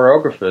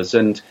choreographers,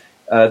 and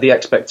the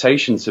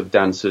expectations of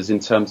dancers in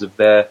terms of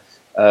their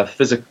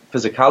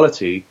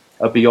physicality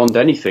are beyond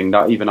anything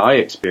that even I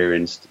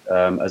experienced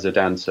as a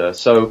dancer.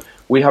 So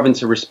we're having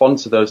to respond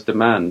to those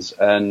demands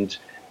and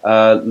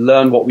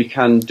learn what we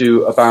can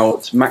do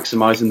about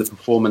maximizing the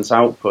performance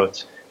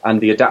output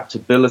and the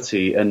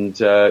adaptability and,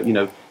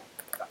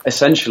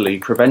 essentially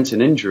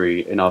preventing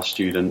injury in our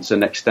students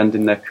and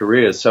extending their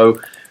careers. So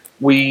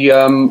we're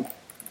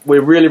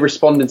really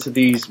responding to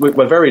these.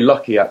 We're very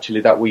lucky,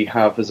 actually, that we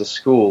have, as a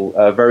school,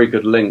 very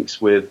good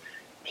links with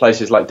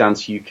places like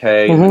Dance UK,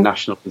 the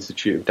National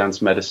Institute of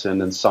Dance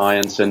Medicine and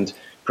Science, and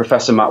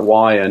Professor Matt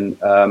Wyan,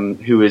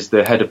 who is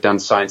the head of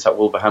dance science at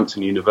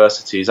Wolverhampton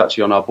University, is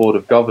actually on our board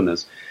of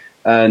governors.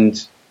 And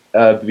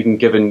we've been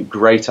given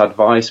great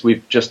advice.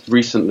 We've just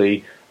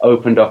recently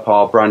opened up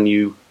our brand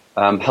new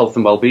Health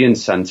and Wellbeing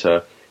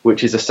Centre,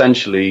 which is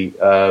essentially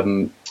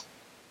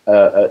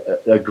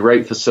a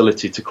great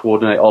facility to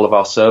coordinate all of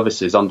our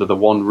services under the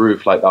one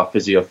roof, like our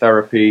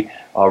physiotherapy,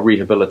 our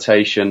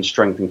rehabilitation,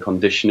 strength and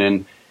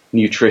conditioning,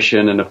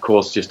 nutrition, and of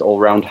course just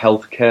all-round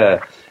health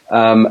care.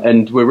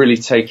 And we're really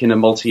taking a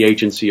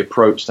multi-agency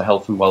approach to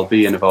health and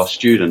well-being of our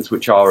students,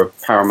 which are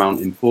of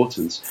paramount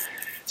importance.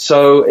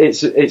 So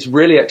it's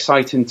really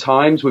exciting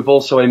times. We've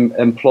also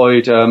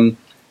employed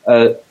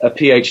a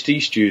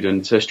PhD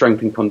student, a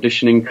strength and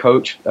conditioning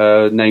coach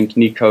named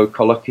Nico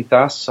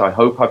Kolokitas. I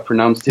hope I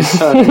pronounced his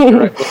surname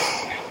correctly.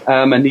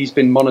 And he's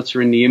been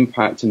monitoring the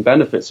impact and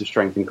benefits of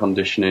strength and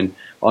conditioning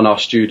on our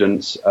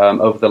students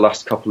over the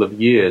last couple of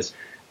years.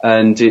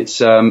 And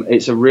it's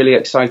a really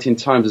exciting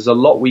time. There's a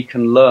lot we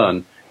can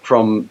learn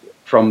from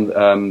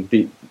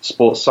the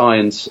sports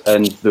science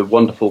and the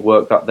wonderful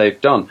work that they've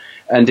done.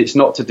 And it's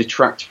not to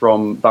detract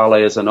from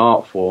ballet as an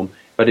art form,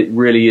 but it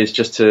really is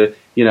just to,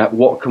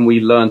 what can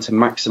we learn to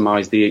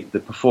maximize the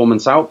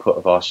performance output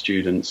of our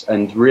students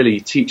and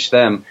really teach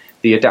them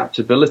the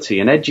adaptability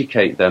and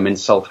educate them in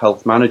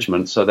self-health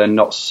management so they're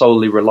not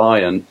solely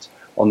reliant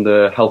on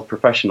the health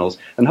professionals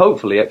and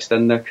hopefully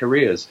extend their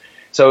careers.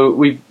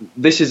 So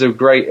this is a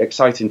great,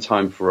 exciting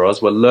time for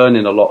us. We're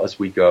learning a lot as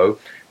we go.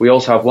 We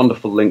also have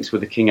wonderful links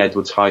with the King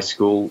Edward's High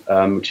School,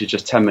 which is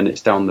just 10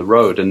 minutes down the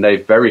road, and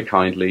they've very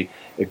kindly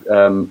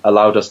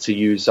allowed us to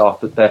use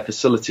their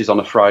facilities on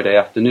a Friday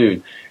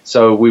afternoon.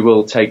 So we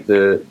will take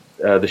the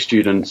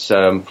students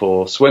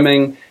for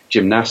swimming,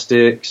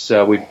 gymnastics.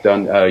 We've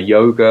done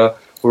yoga.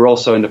 We're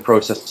also in the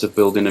process of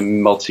building a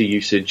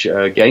multi-usage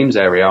games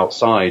area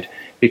outside,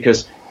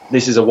 because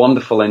this is a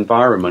wonderful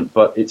environment,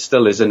 but it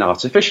still is an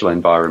artificial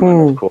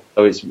environment, of course.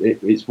 So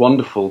it's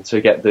wonderful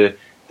to get the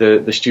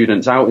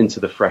students out into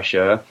the fresh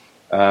air,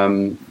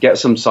 get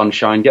some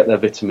sunshine, get their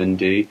vitamin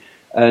D,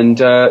 and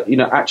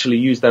actually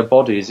use their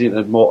bodies in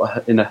a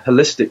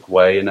holistic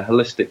way, in a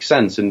holistic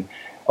sense. And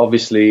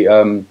obviously,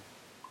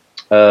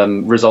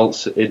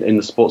 results in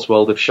the sports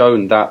world have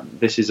shown that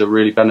this is a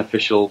really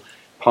beneficial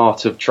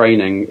part of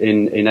training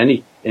in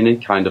any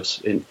kind of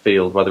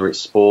field, whether it's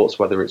sports,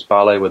 whether it's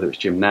ballet, whether it's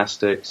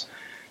gymnastics.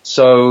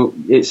 So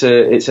it's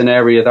an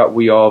area that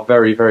we are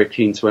very, very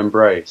keen to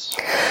embrace.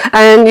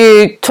 And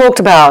you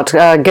talked about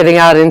getting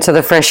out into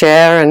the fresh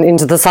air and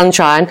into the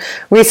sunshine.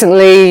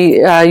 Recently,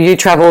 you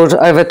travelled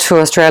over to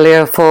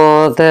Australia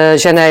for the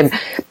Genève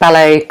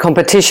Ballet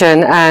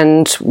competition,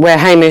 and where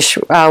Hamish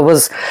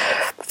was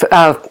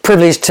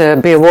privileged to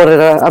be awarded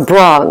a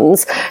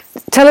bronze.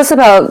 Tell us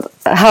about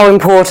how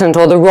important,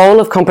 or the role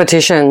of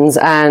competitions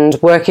and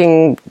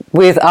working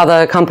with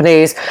other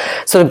companies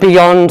sort of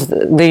beyond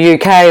the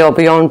UK or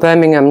beyond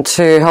Birmingham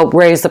to help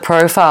raise the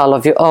profile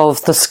of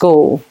the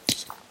school.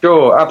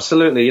 Sure,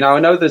 absolutely. I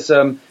know there's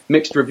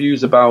mixed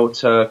reviews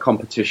about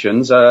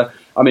competitions.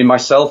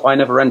 Myself, I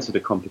never entered a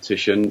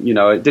competition.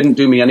 It didn't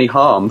do me any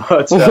harm,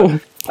 but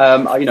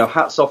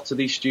hats off to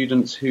these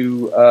students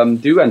who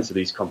do enter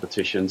these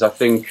competitions. I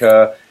think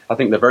they're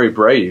very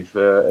brave,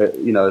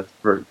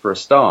 for a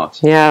start.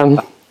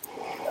 Yeah.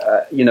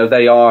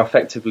 They are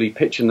effectively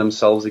pitching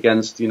themselves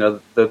against,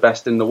 the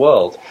best in the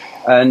world.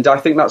 And I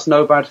think that's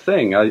no bad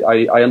thing.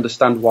 I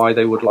understand why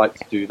they would like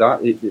to do that.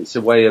 It's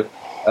a way of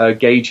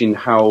gauging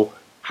how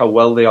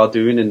well they are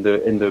doing in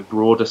the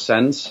broader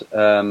sense,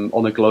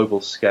 on a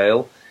global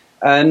scale.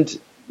 And,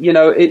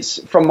 it's,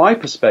 from my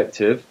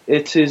perspective,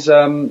 it is,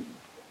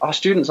 our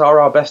students are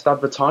our best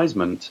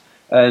advertisement.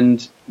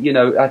 And,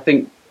 I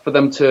think for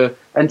them to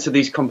enter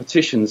these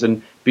competitions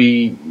and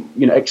be,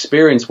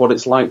 experience what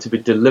it's like to be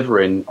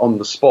delivering on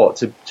the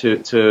spot,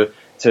 to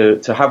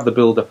have the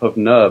build-up of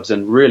nerves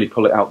and really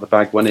pull it out the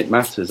bag when it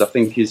matters, I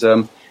think is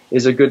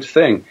a good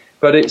thing.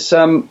 But it's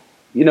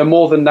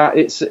more than that.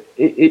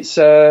 It's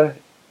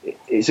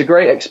a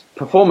great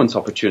performance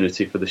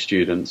opportunity for the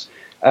students,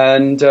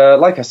 and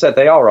like I said,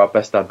 they are our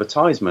best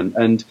advertisement,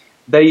 and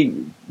they,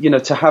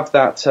 to have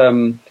that,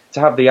 to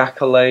have the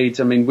accolades.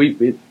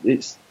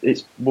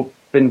 It's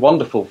been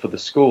wonderful for the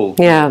school.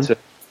 Yeah.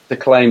 To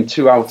claim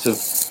two out of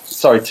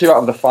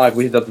the 5.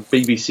 We had the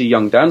BBC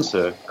Young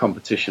Dancer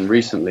competition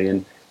recently,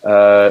 and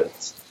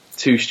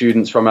 2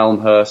 students from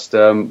Elmhurst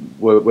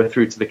were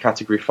through to the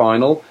category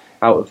final.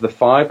 out of the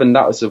 5, and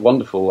that was a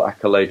wonderful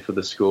accolade for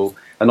the school.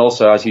 And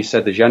also, as you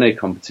said, the Genet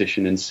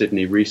competition in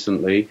Sydney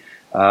recently,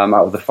 out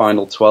of the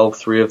final 12,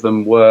 3 of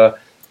them were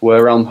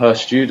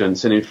Elmhurst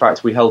students. And in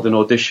fact, we held an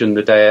audition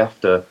the day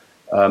after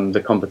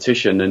the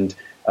competition, and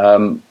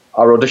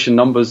our audition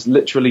numbers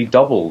literally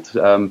doubled.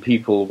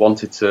 People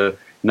wanted to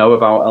know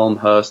about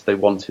Elmhurst, they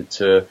wanted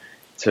to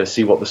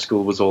see what the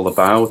school was all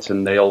about,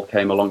 and they all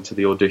came along to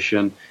the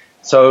audition.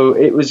 So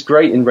it was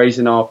great in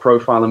raising our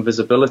profile and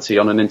visibility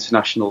on an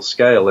international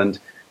scale, and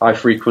I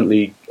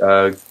frequently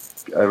are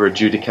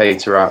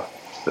adjudicator at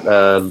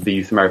the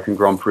Youth American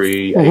Grand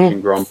Prix, Asian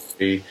Grand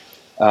Prix,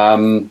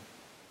 and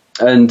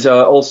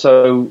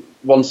also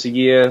once a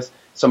year,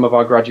 some of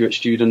our graduate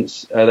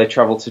students, they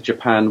travel to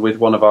Japan with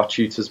one of our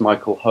tutors,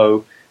 Michael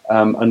Ho,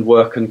 and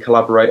work and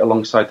collaborate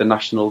alongside the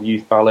National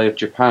Youth Ballet of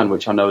Japan,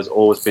 which I know has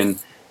always been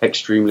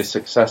extremely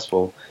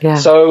successful. Yeah.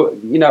 So,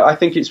 I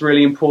think it's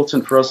really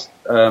important for us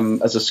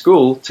as a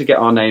school to get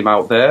our name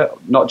out there,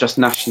 not just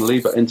nationally,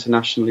 but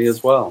internationally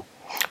as well.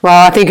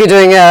 Well, I think you're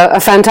doing a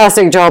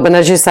fantastic job, and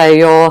as you say,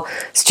 your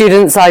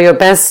students are your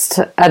best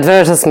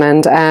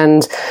advertisement,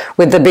 and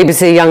with the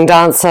BBC Young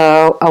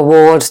Dancer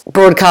Award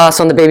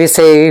broadcast on the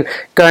BBC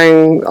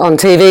going on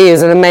TV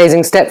is an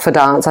amazing step for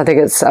dance. I think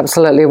it's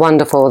absolutely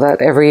wonderful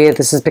that every year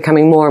this is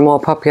becoming more and more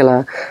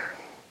popular.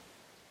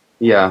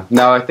 Yeah,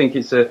 no, I think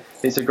it's a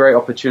great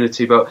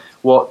opportunity, but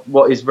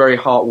what is very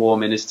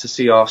heartwarming is to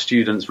see our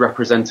students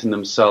representing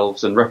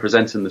themselves and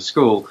representing the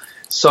school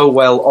so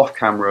well off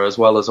camera as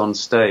well as on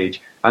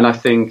stage. And I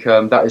think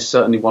that is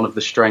certainly one of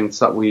the strengths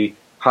that we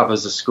have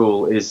as a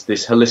school, is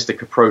this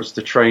holistic approach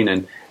to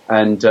training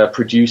and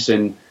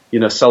producing,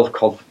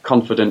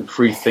 self-confident,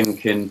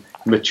 free-thinking,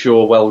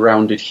 mature,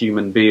 well-rounded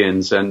human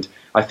beings. And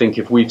I think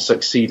if we've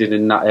succeeded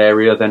in that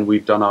area, then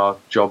we've done our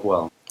job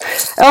well.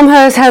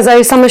 Elmhurst has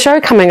a summer show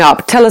coming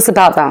up. Tell us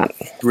about that.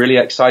 Really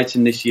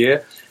exciting this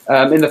year.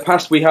 In the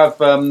past, we have,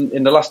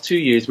 in the last 2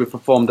 years, we've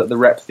performed at the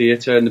Rep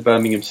Theatre in the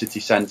Birmingham City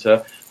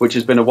Centre, which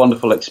has been a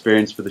wonderful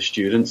experience for the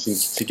students and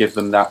to give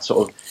them that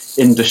sort of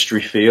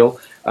industry feel.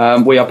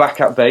 We are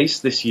back at Base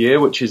this year,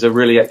 which is a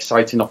really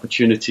exciting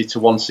opportunity to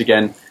once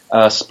again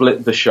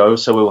split the show.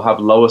 So we'll have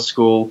lower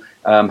school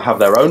have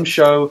their own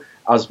show,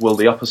 as will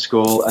the upper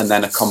school, and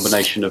then a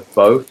combination of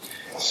both.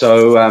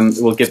 So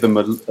we'll give them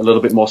a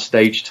little bit more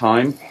stage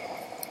time.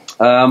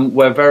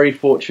 We're very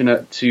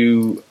fortunate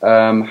to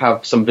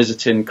have some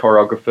visiting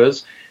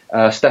choreographers.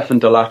 Stefan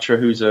Delatra,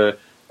 who's a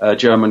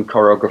German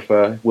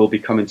choreographer, will be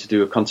coming to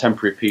do a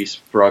contemporary piece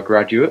for our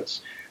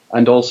graduates.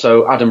 And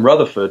also Adam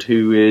Rutherford,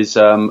 who is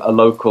a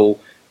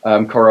local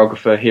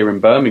choreographer here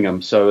in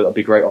Birmingham. So it'll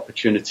be a great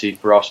opportunity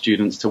for our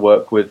students to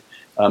work with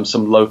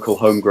some local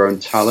homegrown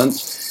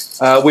talent.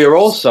 We are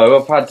also,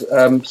 I've had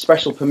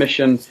special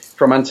permission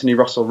from Anthony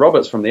Russell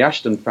Roberts from the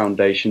Ashton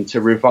Foundation to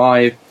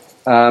revive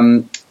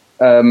Die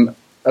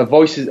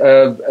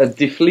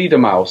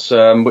Fledermaus,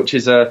 which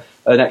is an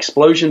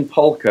explosion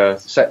polka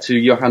set to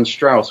Johann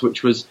Strauss,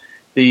 which was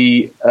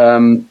a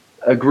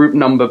group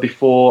number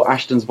before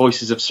Ashton's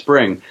Voices of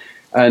Spring.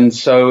 And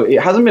so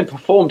it hasn't been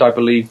performed, I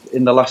believe,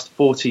 in the last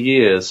 40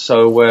 years.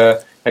 So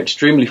we're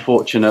extremely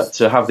fortunate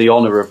to have the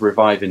honour of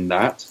reviving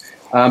that.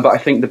 But I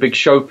think the big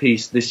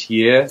showpiece this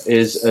year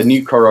is a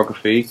new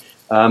choreography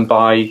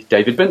by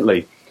David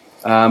Bintley,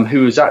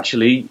 who is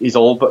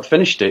all but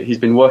finished it. He's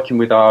been working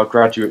with our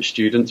graduate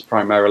students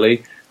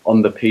primarily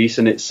on the piece,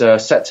 and it's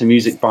set to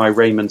music by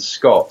Raymond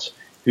Scott,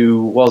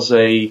 who was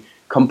a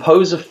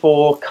composer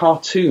for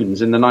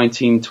cartoons in the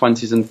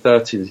 1920s and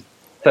 30s.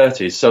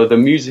 So the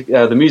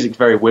music's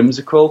very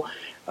whimsical.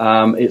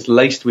 It's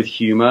laced with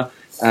humour,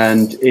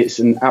 and it's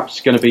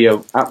going to be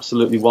an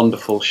absolutely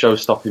wonderful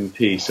show-stopping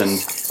piece. And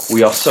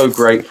we are so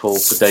grateful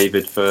to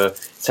David for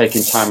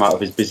taking time out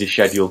of his busy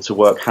schedule to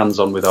work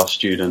hands-on with our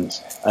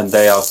students, and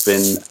they have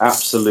been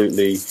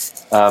absolutely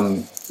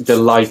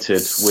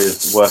delighted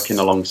with working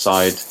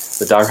alongside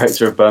the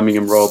director of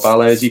Birmingham Royal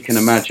Ballet, as you can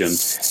imagine.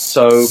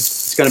 So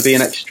it's going to be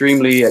an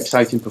extremely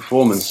exciting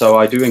performance, so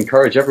I do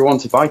encourage everyone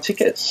to buy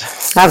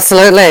tickets.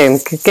 Absolutely.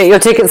 Get your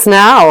tickets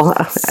now.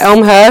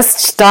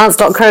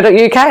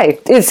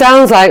 elmhurstdance.co.uk. It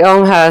sounds like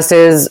Elmhurst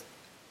is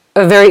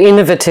a very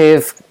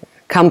innovative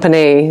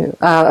company,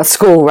 a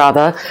school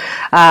rather,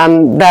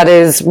 that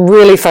is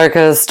really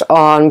focused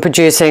on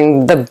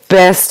producing the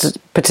best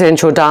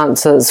potential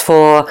dancers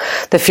for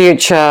the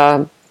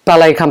future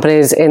ballet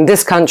companies in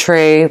this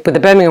country, with the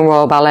Birmingham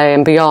Royal Ballet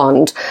and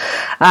beyond.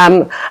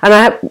 And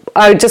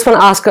I just want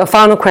to ask a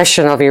final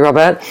question of you,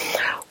 Robert.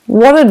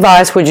 What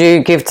advice would you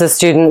give to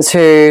students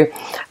who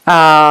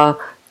are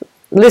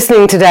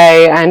listening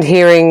today and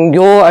hearing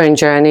your own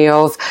journey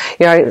of,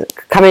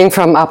 coming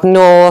from up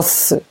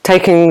north,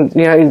 taking,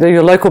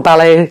 your local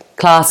ballet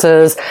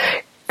classes,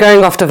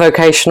 going off to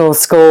vocational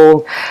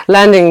school,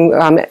 landing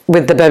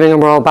with the Birmingham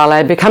Royal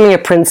Ballet, becoming a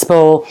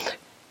principal,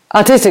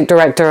 artistic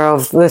director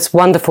of this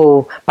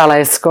wonderful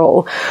ballet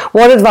school?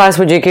 What advice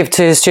would you give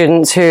to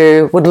students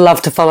who would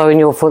love to follow in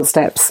your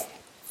footsteps?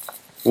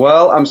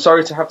 Well, I'm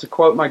sorry to have to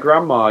quote my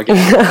grandma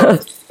again.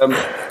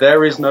 But,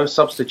 there is no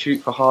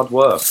substitute for hard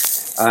work,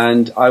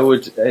 and I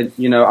would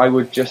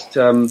just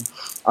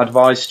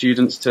advise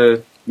students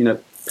to,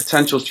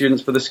 potential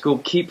students for the school,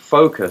 keep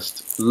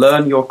focused,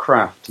 learn your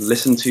craft,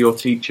 listen to your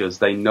teachers.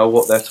 They know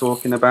what they're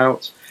talking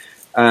about,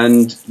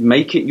 and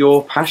make it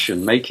your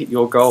passion, make it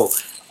your goal.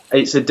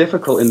 It's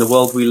difficult in the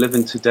world we live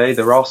in today.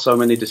 There are so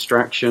many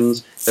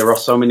distractions, there are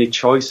so many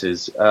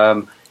choices,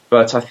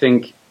 but I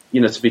think,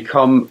 to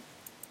become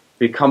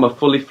a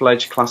fully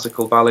fledged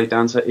classical ballet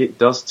dancer, it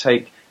does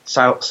take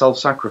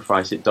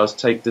self-sacrifice, it does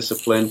take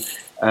discipline,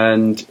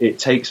 and it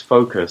takes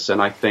focus.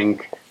 And I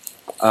think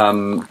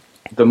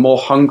the more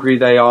hungry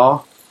they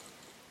are,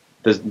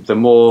 the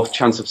more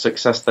chance of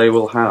success they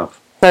will have.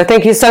 So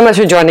thank you so much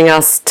for joining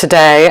us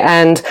today.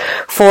 And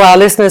for our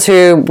listeners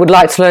who would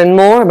like to learn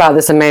more about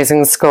this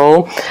amazing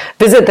school,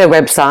 visit their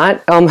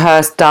website,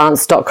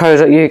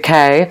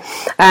 elmhurstdance.co.uk.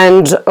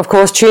 And of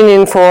course, tune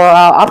in for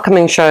our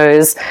upcoming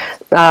shows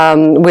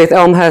with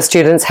Elmhurst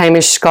students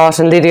Hamish Scott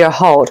and Lydia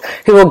Holt,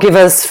 who will give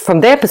us,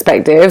 from their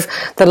perspective,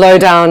 the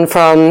lowdown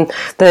from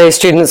the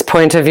students'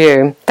 point of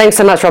view. Thanks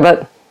so much,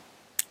 Robert.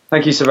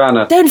 Thank you,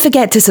 Savannah. Don't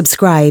forget to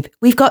subscribe.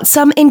 We've got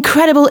some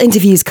incredible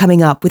interviews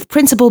coming up with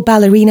principal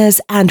ballerinas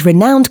and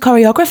renowned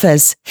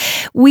choreographers.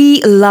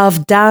 We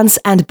love dance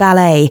and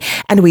ballet,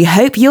 and we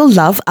hope you'll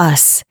love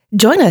us.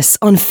 Join us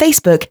on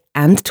Facebook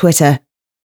and Twitter.